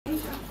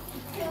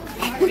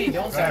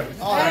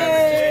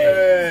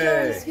Hey!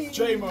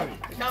 J-Money.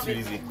 It's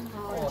easy.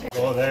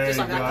 Oh, there you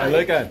go. Hey,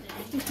 look at.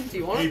 Do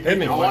you want it? Hit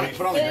me. Put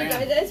it on the There you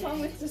ground. go, there's one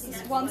with just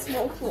this one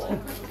small claw.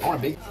 I want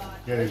a big.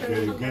 Get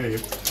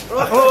it.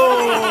 Oh!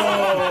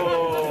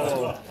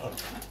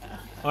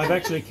 I've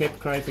actually kept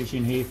crayfish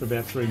in here for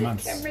about 3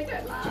 months. Cameron,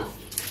 don't laugh.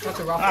 That's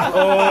a rough one.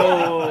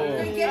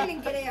 Oh! Get him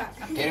and get out.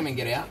 Get him and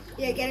get out.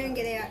 Yeah, get him and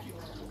get out.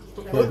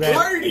 You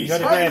got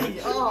to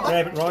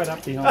grab it right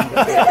up behind it.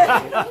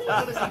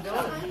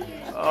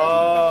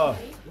 Oh!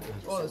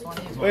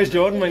 Where's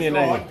Jordan when you need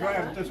him?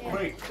 Grab it, just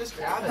quick. Just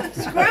grab it.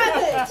 Grab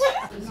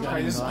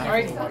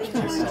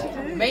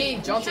it! Me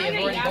and Jonty have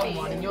already gotten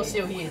one, and you're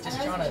still here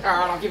just trying to.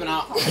 Alright, I'm giving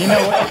up. You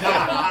know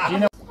what? You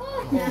know.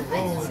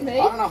 It's me. I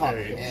don't know how.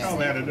 Hey, Yeah.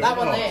 come out of That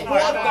one there.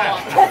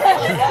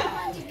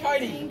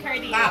 Cody.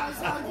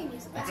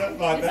 Just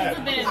like that.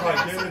 Just like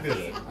Jenny did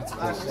it.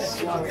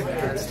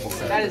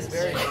 That is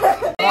very.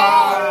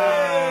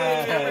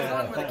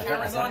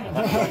 Camera's on.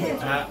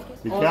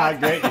 You can't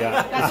get you.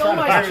 That's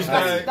almost.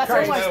 That's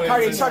almost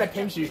Cody trying to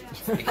pinch you.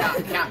 You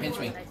can't pinch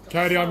me.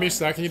 Cody, I missed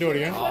that. Can you do it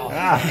again? Look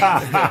at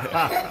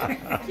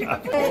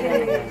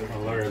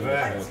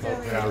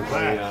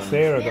that.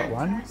 Sarah got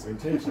one.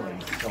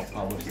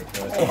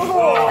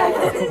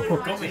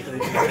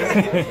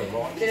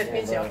 Get a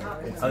pinch out.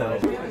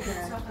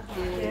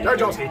 Go,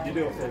 Johnson. You do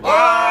it.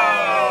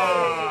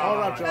 All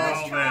right,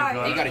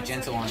 You got a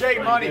gentle one.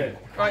 J-Money.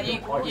 Right, you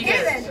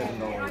get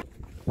it.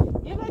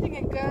 You're letting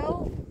a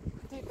girl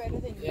do better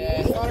than you.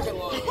 Yeah, it's not a good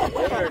one.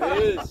 There it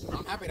is.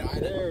 I'm happy to hide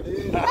it. There it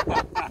is.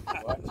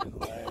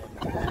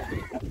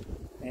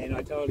 And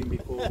I told him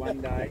before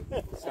one day,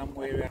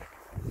 somewhere.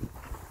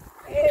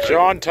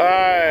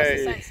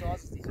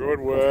 Jonte! Good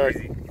work.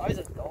 Oh, he's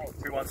a dog.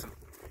 Who wants them?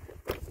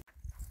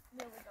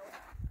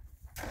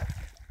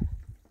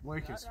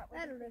 Lucas.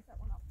 That'll lift that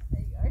one up.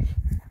 There you go.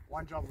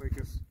 One job,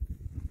 Lucas.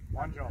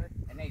 One job.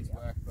 It needs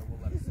work, but we'll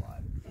let it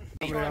slide.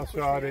 Somebody else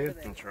tried it.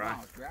 That's I right.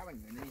 was grabbing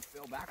him and then he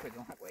fell backwards.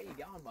 I'm like, where are you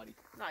going, buddy?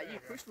 No, you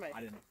pushed me. I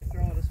didn't.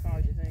 Throw it as far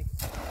as you think.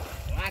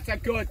 That's a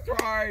good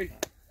throw.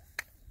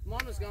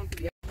 Mine was going for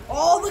the.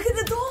 Oh, look at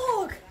the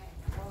dog!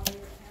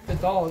 The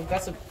dog.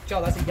 That's a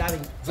Joe. That's a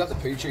Yabbying. Is that the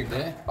poo tube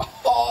there?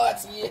 Oh,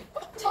 that's it.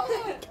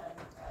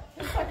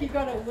 Looks like you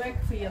gotta work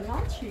for your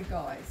lunch, you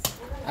guys.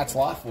 That's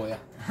life for you.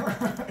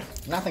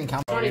 Nothing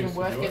comes. Not even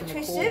worth getting your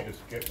Fish cord. dip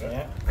Just get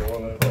that. Go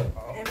on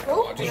and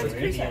pull. I'll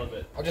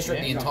just rip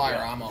the entire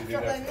arm off.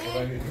 Drop that in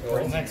there.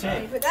 And that's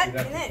And you it. put that in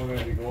there.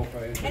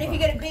 And if you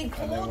get a big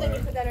claw, then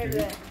you put that over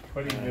there.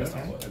 Putting this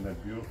in a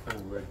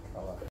beautiful red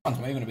colour. One's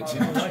moving a bit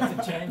soon. I like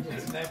to change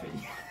it, snappy.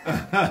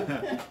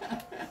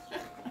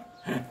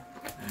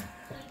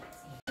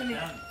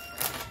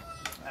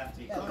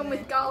 Cook them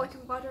with garlic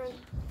and butter and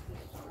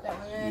that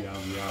one there. Yum,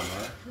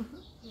 eh?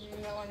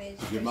 That one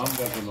is. Your mum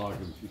doesn't like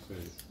them, she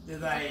says. Do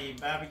they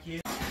barbecue?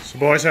 So,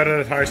 boys, how did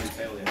it taste?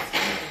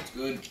 It's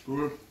good.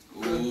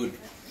 Good.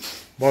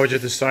 What would you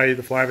just say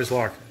the flavour's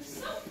like?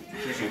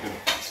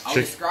 I would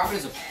describe it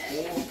as a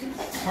pork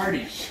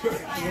party.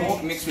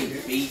 Pork mixed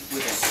with beef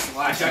with a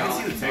slice. Actually, I can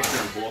see the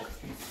texture of pork.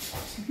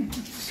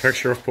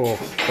 Texture of pork.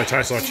 They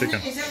taste like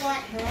chicken. Is it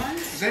like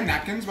prawns? Is there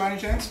napkins by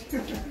any chance?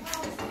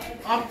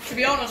 To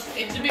be honest,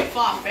 it's a bit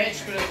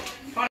far-fetched, but it's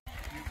kind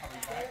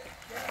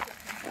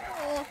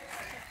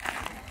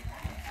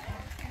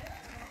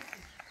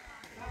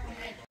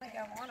I think I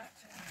want it.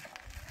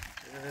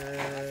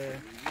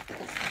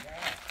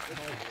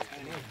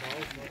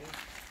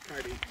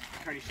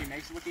 Cody, she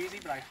makes it look easy,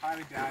 but I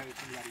highly doubt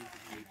it's going to be that easy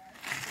to eat.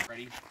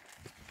 Ready?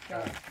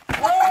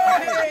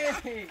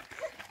 Hey!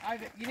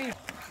 You need.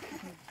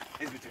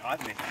 It's between I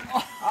think.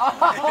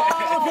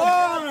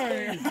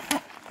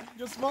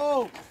 You're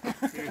small.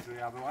 Here's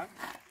the other one.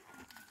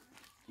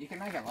 You can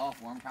make it laugh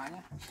for him, can't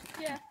you?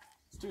 Yeah.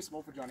 It's too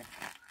small for Johnny.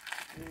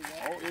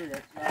 Oh, here we go.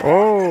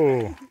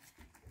 Oh!